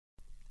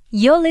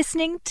You're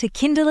listening to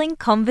Kindling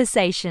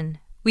Conversation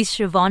with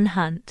Siobhan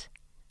Hunt,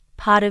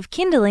 part of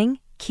Kindling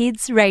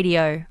Kids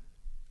Radio.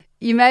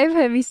 You may have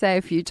heard me say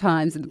a few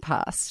times in the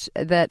past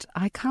that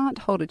I can't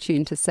hold a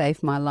tune to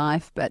save my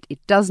life, but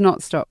it does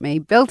not stop me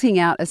belting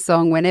out a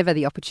song whenever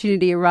the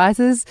opportunity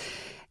arises.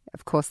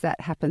 Of course, that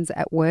happens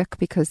at work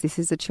because this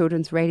is a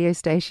children's radio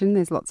station.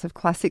 There's lots of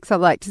classics I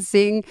like to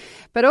sing,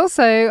 but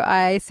also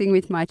I sing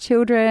with my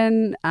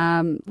children.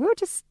 I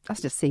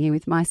was just singing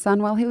with my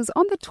son while he was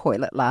on the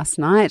toilet last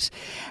night.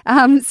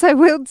 So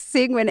we'll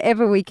sing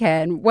whenever we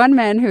can. One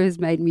man who has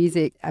made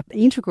music an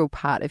integral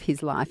part of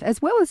his life, as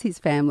well as his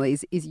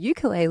family's, is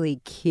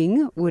ukulele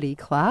king Woody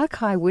Clark.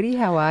 Hi, Woody.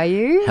 How are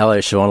you? Hello,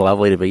 Siobhan.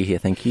 Lovely to be here.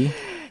 Thank you.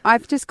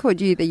 I've just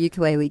called you the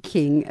ukulele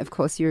king. Of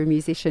course, you're a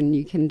musician.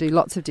 You can do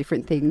lots of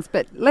different things,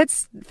 but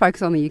let's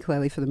focus on the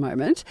ukulele for the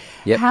moment.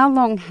 Yep. How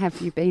long have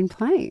you been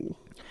playing?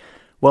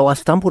 Well, I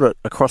stumbled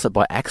across it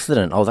by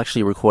accident. I was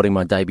actually recording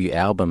my debut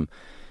album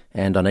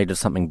and I needed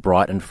something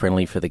bright and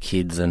friendly for the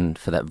kids and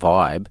for that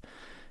vibe.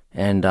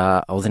 And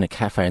I was in a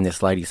cafe and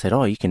this lady said,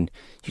 "Oh, you can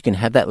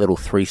have that little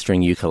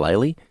 3-string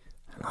ukulele."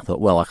 And I thought,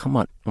 well, I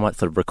might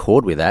sort of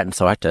record with that. And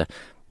so I had to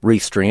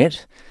restring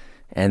it.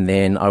 And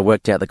then I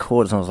worked out the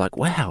chords and I was like,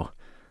 wow,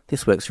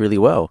 this works really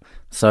well.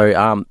 So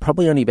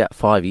probably only about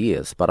 5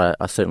 years, but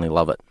I certainly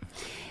love it.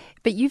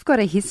 But you've got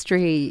a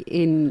history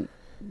in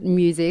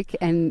music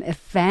and a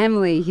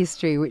family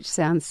history, which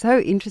sounds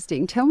so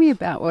interesting. Tell me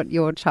about what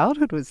your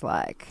childhood was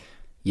like.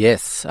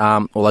 Yes.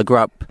 Well, I grew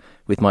up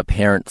with my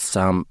parents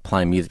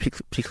playing music,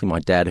 particularly my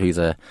dad, who's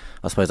I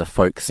suppose a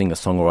folk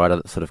singer-songwriter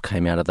that sort of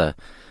came out of the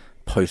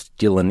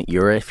post-Dylan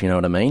era, if you know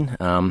what I mean.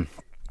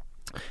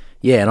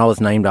 Yeah, and I was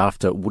named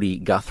after Woody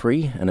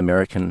Guthrie, an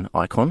American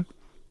icon.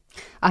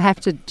 I have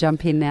to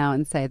jump in now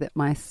and say that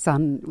my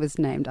son was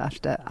named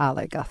after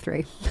Arlo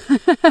Guthrie.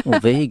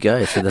 Well, there you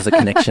go. So there's a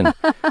connection.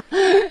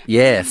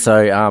 Yeah,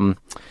 so,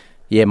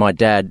 my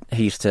dad,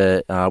 we used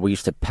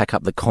to pack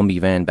up the Kombi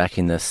van back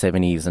in the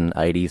 70s and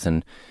 80s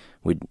and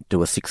we'd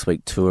do a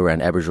 6-week tour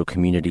around Aboriginal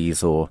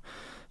communities or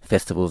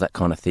festivals, that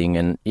kind of thing.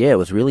 And, yeah, it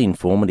was really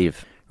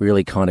informative.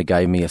 Really kind of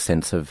gave me a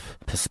sense of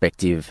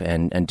perspective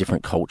and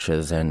different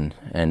cultures and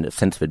a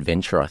sense of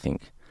adventure, I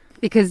think.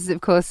 Because,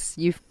 of course,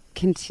 you've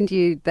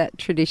continued that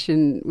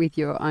tradition with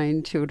your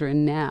own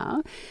children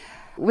now.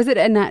 Was it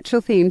a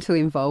natural thing to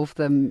involve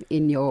them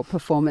in your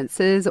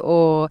performances,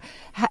 or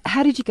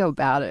how did you go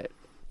about it?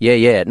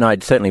 Yeah. No,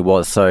 it certainly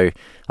was. So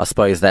I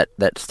suppose that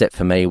step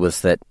for me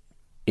was that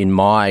in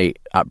my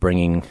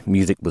upbringing,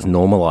 music was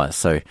normalised.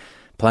 So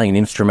playing an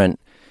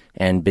instrument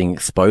and being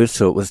exposed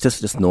to it was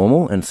just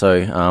normal. And so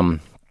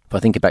if I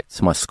think back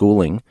to my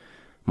schooling,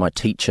 my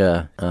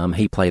teacher,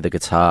 he played the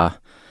guitar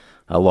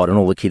a lot and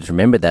all the kids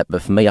remembered that.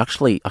 But for me,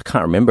 actually, I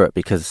can't remember it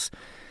because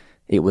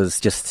it was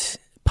just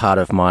part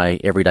of my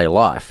everyday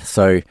life.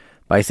 So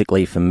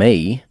basically for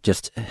me,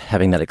 just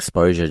having that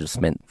exposure just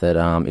meant that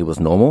it was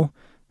normal,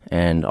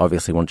 and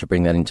obviously wanted to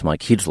bring that into my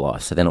kids'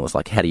 life. So then it was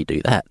like, how do you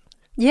do that?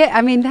 Yeah,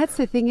 I mean, that's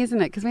the thing, isn't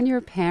it? Because when you're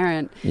a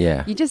parent,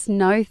 yeah, you just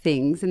know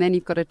things and then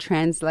you've got to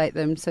translate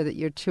them so that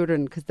your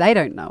children, because they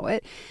don't know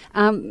it.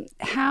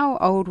 How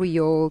old were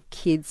your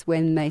kids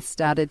when they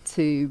started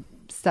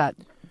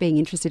being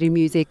interested in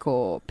music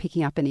or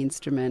picking up an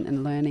instrument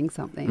and learning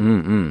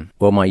something?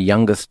 Well, my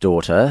youngest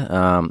daughter,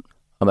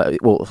 I've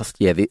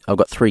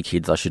got 3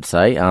 kids, I should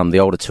say. The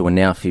older 2 are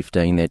now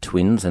 15, they're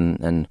twins,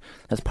 and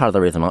that's part of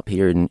the reason I'm up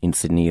here in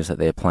Sydney is that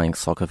they're playing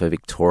soccer for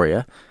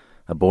Victoria.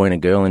 A boy and a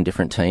girl in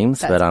different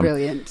teams. That's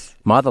brilliant.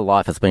 My other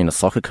life has been a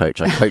soccer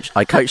coach.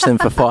 I coached them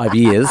for 5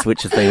 years,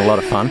 which has been a lot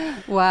of fun.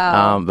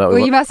 Wow.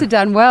 You must have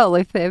done well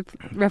if they're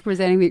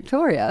representing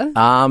Victoria.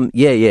 I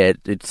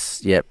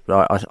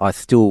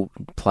still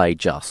play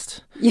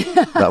just.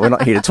 Yeah. But we're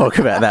not here to talk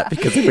about that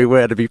because if we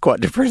were, it'd be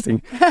quite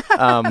depressing.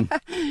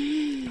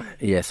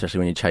 Yeah, especially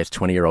when you chase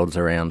 20-year-olds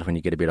around when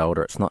you get a bit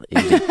older. It's not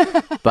easy.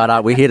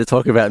 But we're here to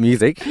talk about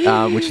music,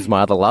 which is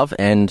my other love.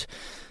 And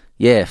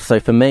yeah, so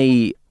for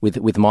me,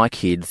 with my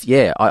kids,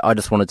 I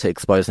just wanted to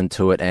expose them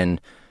to it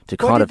and to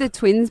What did the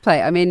twins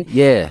play? I mean,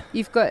 yeah,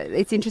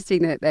 it's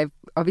interesting that they've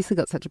obviously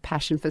got such a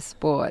passion for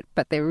sport,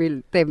 but they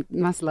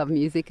must love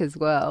music as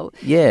well.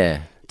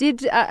 Yeah.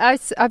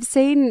 I've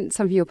seen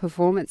some of your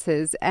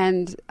performances,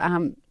 and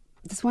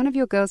does one of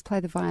your girls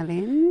play the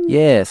violin?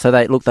 Yeah, so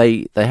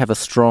they have a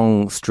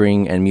strong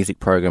string and music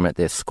program at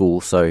their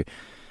school, so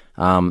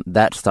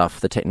that stuff,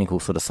 the technical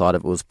sort of side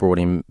of it was brought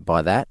in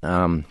by that.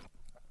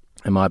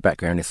 And my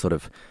background is sort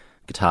of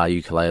guitar,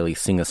 ukulele,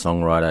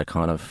 singer-songwriter,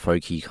 kind of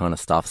folky kind of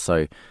stuff.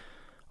 So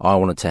I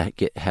wanted to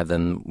have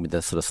them with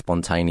the sort of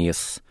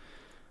spontaneous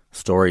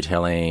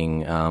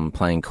storytelling,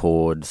 playing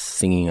chords,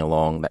 singing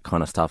along, that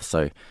kind of stuff.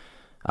 So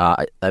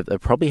they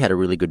probably had a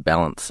really good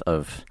balance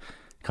of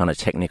kind of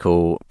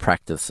technical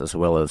practice as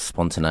well as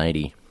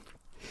spontaneity.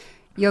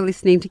 You're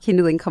listening to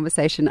Kindling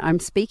Conversation. I'm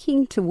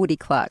speaking to Woody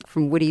Clark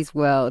from Woody's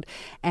World,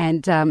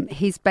 and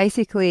he's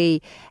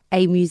basically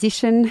a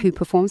musician who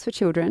performs for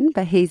children,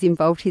 but he's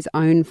involved his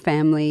own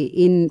family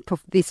in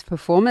this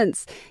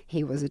performance.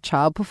 He was a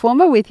child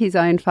performer with his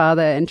own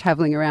father and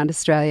travelling around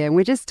Australia, and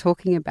we're just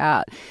talking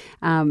about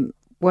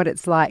what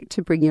it's like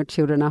to bring your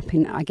children up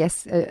in, I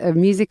guess, a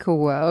musical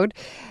world.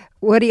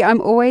 Woody, I'm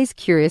always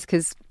curious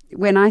because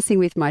when I sing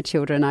with my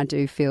children, I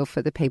do feel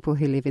for the people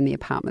who live in the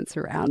apartments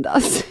around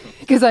us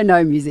because I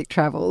know music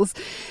travels.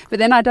 But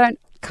then I don't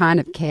kind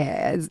of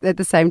care at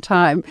the same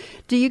time.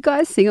 Do you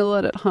guys sing a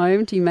lot at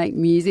home? Do you make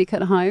music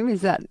at home?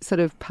 Is that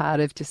sort of part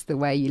of just the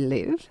way you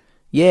live?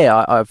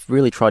 Yeah, I've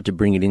really tried to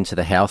bring it into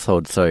the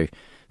household. So,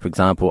 for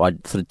example, I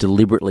sort of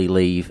deliberately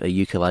leave a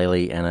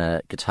ukulele and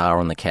a guitar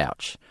on the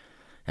couch.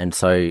 And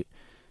so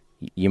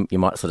you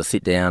might sort of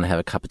sit down, have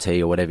a cup of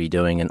tea or whatever you're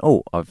doing, and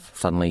I've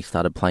suddenly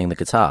started playing the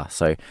guitar.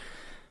 So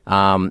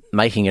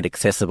making it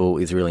accessible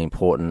is really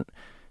important.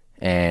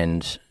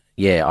 And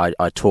yeah,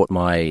 I taught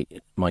my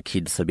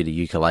kids a bit of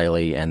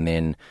ukulele, and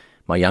then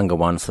my younger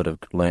one sort of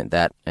learnt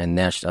that, and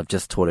now I've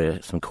just taught her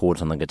some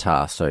chords on the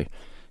guitar. So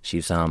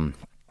she's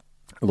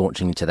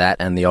launching into that.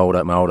 And my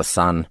older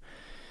son,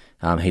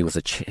 he was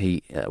a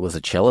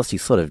cellist.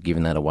 He's sort of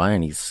given that away,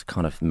 and he's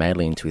kind of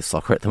madly into his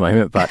soccer at the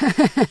moment. But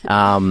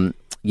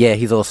yeah,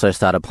 he's also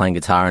started playing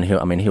guitar, and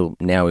he'll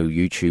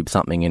YouTube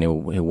something, and he'll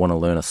want to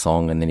learn a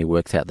song, and then he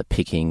works out the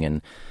picking,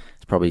 and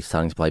he's probably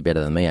starting to play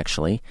better than me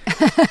actually.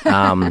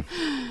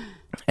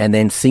 And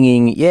then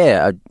singing,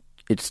 yeah,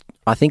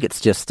 I think it's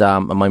just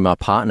my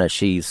partner,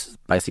 she's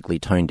basically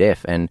tone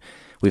deaf, and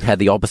we've had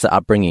the opposite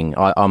upbringing.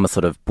 I'm a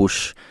sort of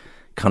bush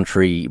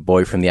country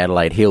boy from the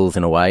Adelaide Hills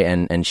in a way,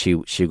 and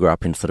she grew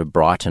up in sort of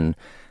Brighton,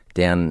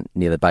 down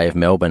near the Bay of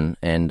Melbourne,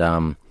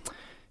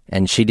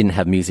 and she didn't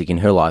have music in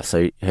her life.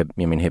 So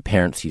her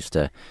parents used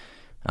to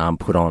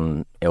put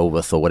on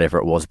Elvis or whatever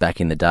it was back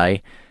in the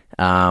day,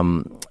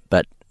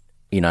 but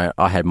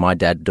I had my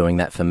dad doing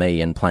that for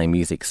me and playing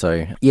music.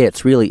 So yeah,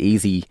 it's really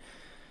easy.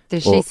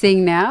 Does she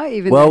sing now?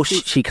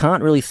 She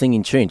can't really sing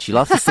in tune. She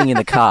loves to sing in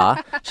the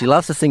car. She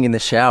loves to sing in the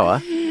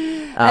shower.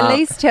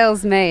 Elise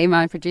tells me,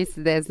 my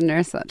producer, there's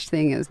no such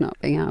thing as not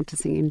being able to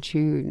sing in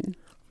tune.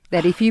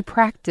 That if you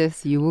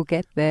practice, you will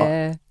get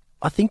there.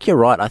 I think you're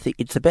right. I think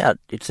it's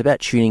about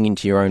tuning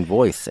into your own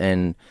voice,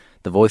 and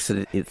the voice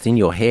that's in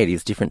your head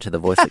is different to the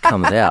voice that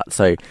comes out.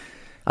 So,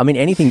 I mean,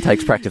 anything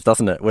takes practice,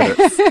 doesn't it? Whether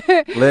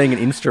it's learning an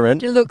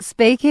instrument. Look,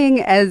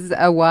 speaking as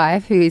a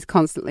wife who is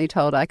constantly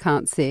told I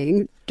can't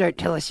sing, don't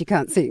tell us you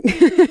can't sing.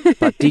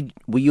 But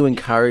were you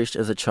encouraged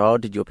as a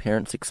child? Did your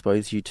parents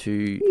expose you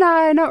to?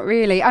 No, not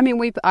really. I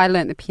mean, I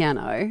learnt the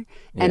piano,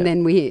 and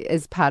then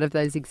as part of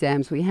those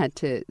exams, we had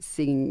to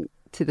sing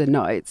to the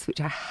notes, which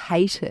I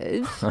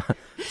hated.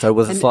 So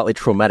was it slightly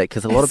traumatic?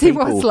 Because a lot of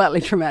people... It was slightly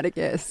traumatic,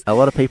 yes. A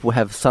lot of people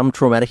have some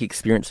traumatic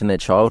experience in their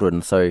childhood,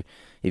 and so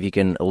if you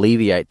can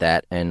alleviate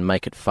that and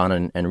make it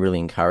fun and really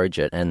encourage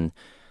it, and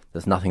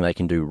there's nothing they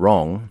can do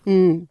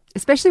wrong.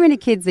 Especially when your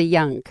kids are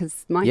young,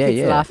 because my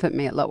kids laugh at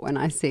me a lot when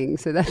I sing,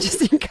 so that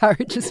just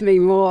encourages me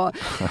more.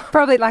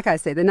 Probably, like I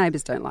said, the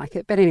neighbours don't like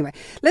it. But anyway,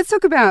 let's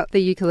talk about the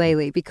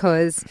ukulele,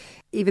 because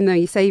even though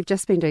you say you've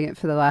just been doing it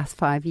for the last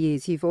 5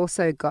 years, you've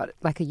also got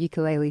like a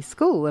ukulele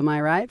school, am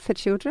I right, for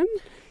children?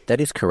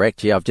 That is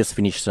correct, yeah. I've just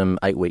finished some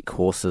 8-week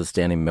courses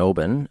down in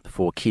Melbourne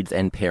for kids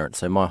and parents.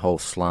 So my whole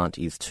slant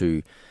is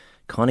to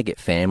kind of get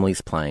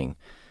families playing.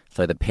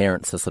 So the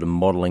parents are sort of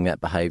modelling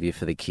that behaviour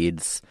for the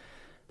kids.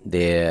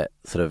 They're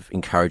sort of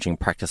encouraging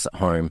practice at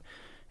home.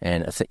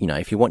 And,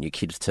 if you want your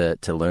kids to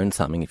learn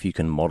something, if you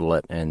can model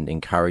it and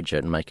encourage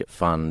it and make it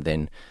fun,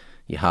 then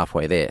you're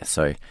halfway there.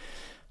 So,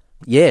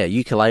 yeah,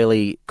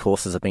 ukulele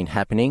courses have been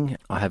happening.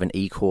 I have an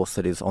e-course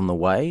that is on the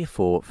way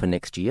for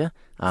next year.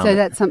 So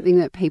that's something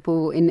that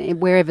people, in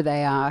wherever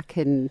they are,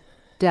 can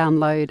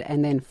download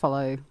and then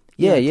follow.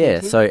 Yeah.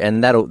 So,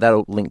 and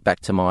that'll link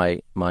back to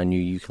my new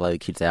Ukulele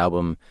Kids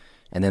album,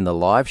 and then the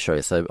live show.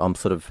 So I'm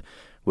sort of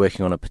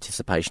working on a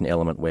participation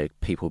element where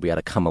people will be able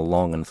to come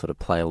along and sort of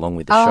play along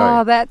with the show.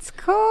 Oh, that's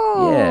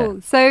cool. Yeah.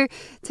 So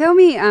tell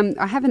me,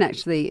 I haven't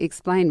actually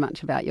explained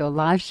much about your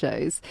live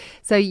shows.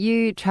 So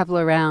you travel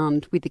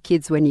around with the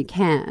kids when you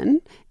can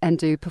and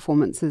do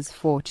performances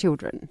for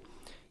children.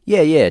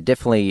 Yeah,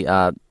 definitely.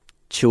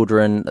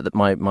 Children,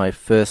 my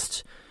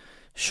first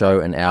show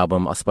and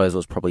album, I suppose it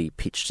was probably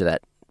pitched to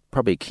that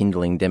probably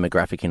kindling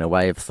demographic in a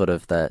way of sort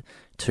of the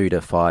 2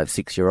 to 5,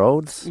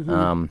 6-year-olds.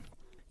 Mm-hmm.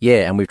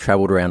 And we've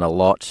travelled around a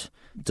lot,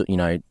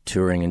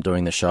 touring and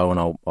doing the show, and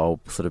I'll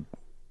sort of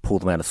pull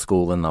them out of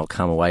school and they'll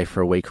come away for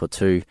a week or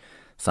two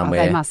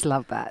somewhere. Oh, they must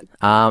love that.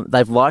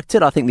 They've liked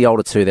it. I think the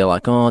older two, they're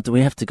like, oh, do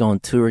we have to go on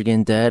tour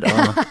again, Dad?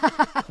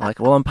 Like,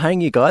 well, I'm paying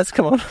you guys,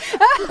 come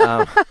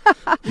on.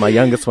 My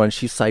youngest one,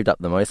 she saved up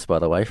the most, by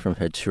the way, from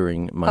her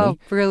touring money. Oh,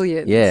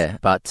 brilliant. Yeah,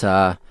 but...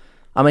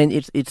 I mean,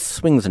 it's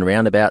swings and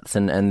roundabouts,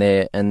 and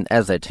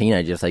as they're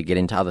teenagers, they get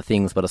into other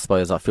things. But I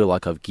suppose I feel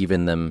like I've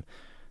given them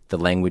the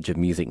language of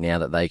music now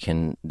that they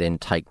can then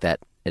take that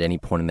at any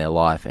point in their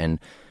life, and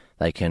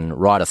they can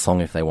write a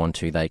song if they want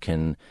to. They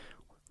can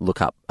look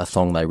up a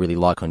song they really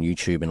like on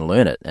YouTube and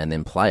learn it and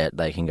then play it.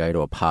 They can go to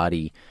a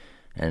party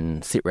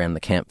and sit around the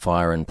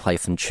campfire and play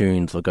some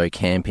tunes, or go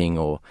camping,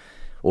 or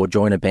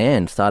join a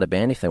band, start a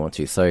band if they want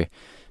to. So,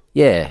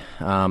 yeah,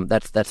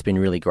 that's been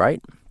really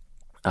great.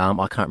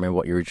 I can't remember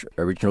what your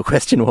original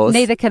question was.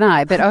 Neither can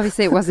I, but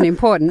obviously it wasn't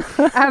important.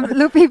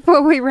 Look,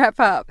 before we wrap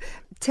up,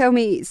 tell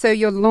me, so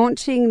you're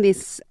launching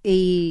this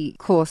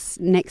e-course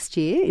next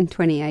year in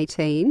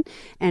 2018,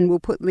 and we'll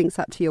put links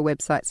up to your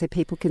website so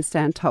people can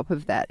stay on top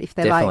of that if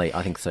they like. Definitely,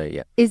 I think so,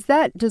 yeah. Is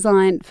that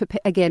designed, for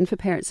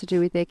parents to do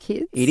with their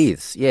kids? It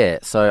is, yeah.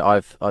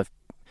 So I've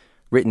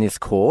written this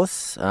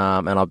course,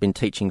 and I've been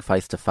teaching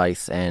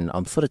face-to-face, and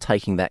I'm sort of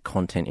taking that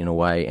content in a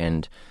way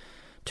and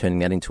turning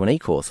that into an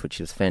e-course,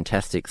 which is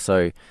fantastic.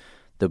 So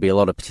there'll be a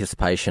lot of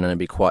participation, and it'll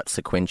be quite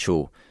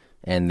sequential.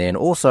 And then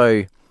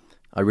also,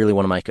 I really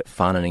want to make it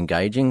fun and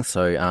engaging.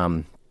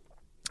 So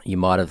you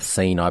might have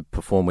seen I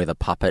perform with a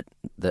puppet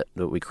that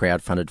we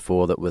crowdfunded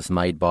for, that was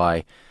made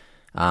by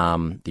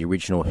the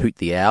original Hoot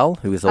the Owl,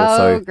 who is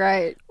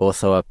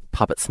also a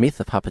puppet smith,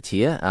 a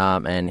puppeteer,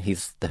 and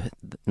he's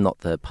not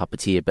the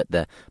puppeteer, but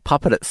the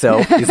puppet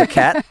itself is a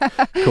cat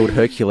called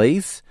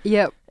Hercules.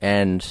 Yep.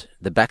 And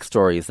the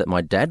backstory is that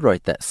my dad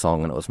wrote that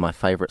song, and it was my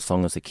favourite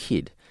song as a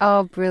kid.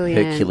 Oh,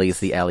 brilliant. Hercules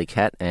the alley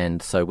cat.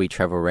 And so we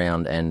travel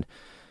around, and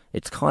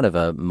it's kind of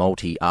a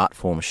multi-art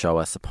form show,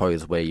 I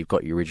suppose, where you've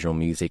got your original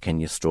music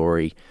and your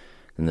story,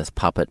 and there's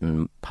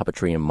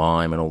puppetry and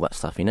mime and all that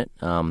stuff in it.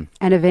 And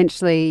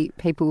eventually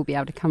people will be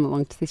able to come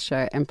along to this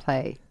show and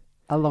play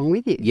along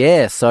with you.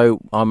 Yeah, so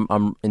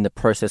I'm in the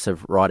process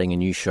of writing a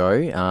new show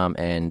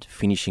and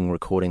finishing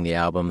recording the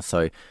album.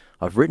 So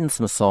I've written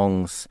some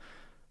songs.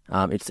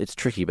 It's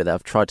tricky, but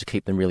I've tried to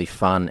keep them really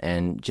fun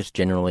and just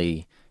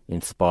generally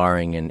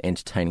inspiring and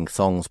entertaining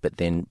songs, but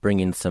then bring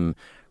in some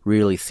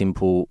really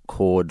simple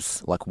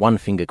chords, like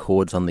one-finger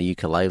chords on the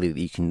ukulele that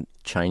you can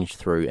change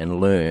through and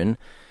learn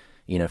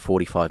in a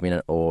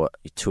 45-minute or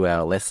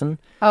 2-hour lesson.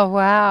 Oh,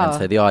 wow.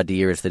 And so the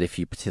idea is that if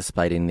you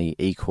participate in the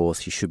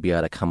e-course, you should be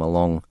able to come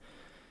along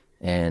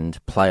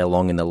and play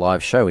along in the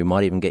live show. We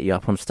might even get you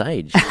up on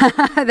stage.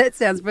 That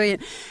sounds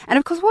brilliant. And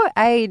of course, what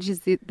age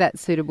is that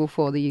suitable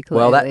for the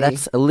ukulele? Well,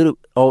 that's a little,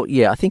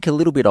 I think a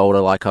little bit older.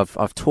 Like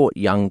I've taught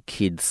young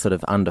kids sort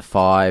of under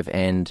 5,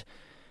 and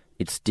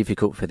it's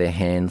difficult for their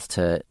hands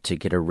to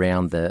get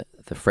around the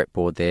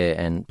fretboard there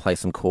and play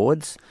some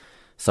chords.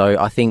 So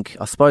I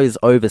suppose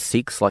over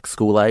 6, like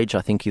school age,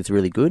 I think is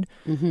really good.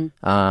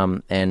 Mm-hmm.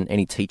 And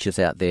any teachers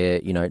out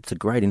there, it's a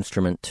great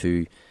instrument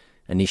to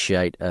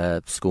initiate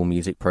a school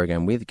music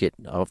program with.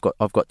 I've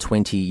got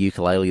 20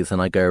 ukuleles,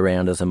 and I go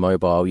around as a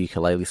mobile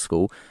ukulele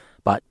school.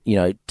 But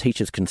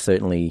teachers can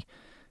certainly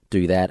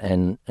do that,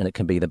 and it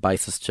can be the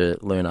basis to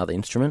learn other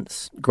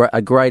instruments.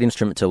 A great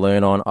instrument to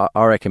learn on.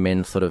 I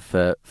recommend sort of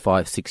for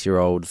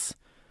 5-6-year-olds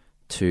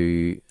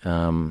to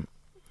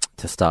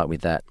start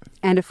with that.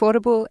 And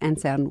affordable, and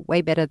sound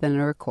way better than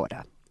a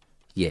recorder.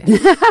 Yeah.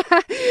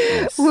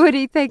 Yes.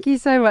 Woody, thank you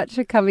so much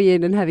for coming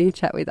in and having a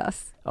chat with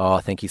us. Oh,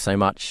 thank you so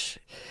much.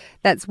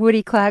 That's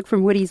Woody Clark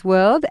from Woody's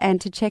World.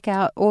 And to check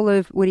out all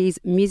of Woody's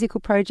musical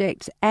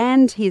projects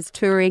and his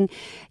touring,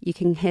 you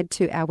can head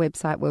to our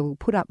website where we'll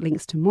put up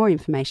links to more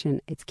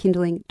information. It's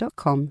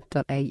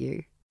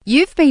kindling.com.au.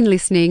 You've been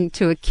listening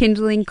to a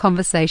Kindling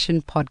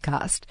Conversation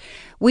podcast.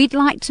 We'd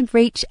like to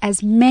reach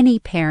as many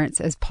parents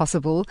as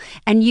possible,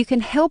 and you can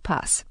help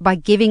us by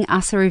giving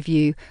us a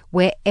review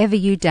wherever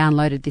you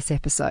downloaded this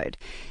episode.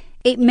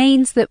 It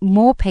means that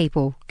more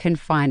people can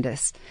find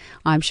us.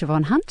 I'm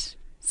Siobhan Hunt.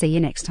 See you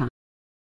next time.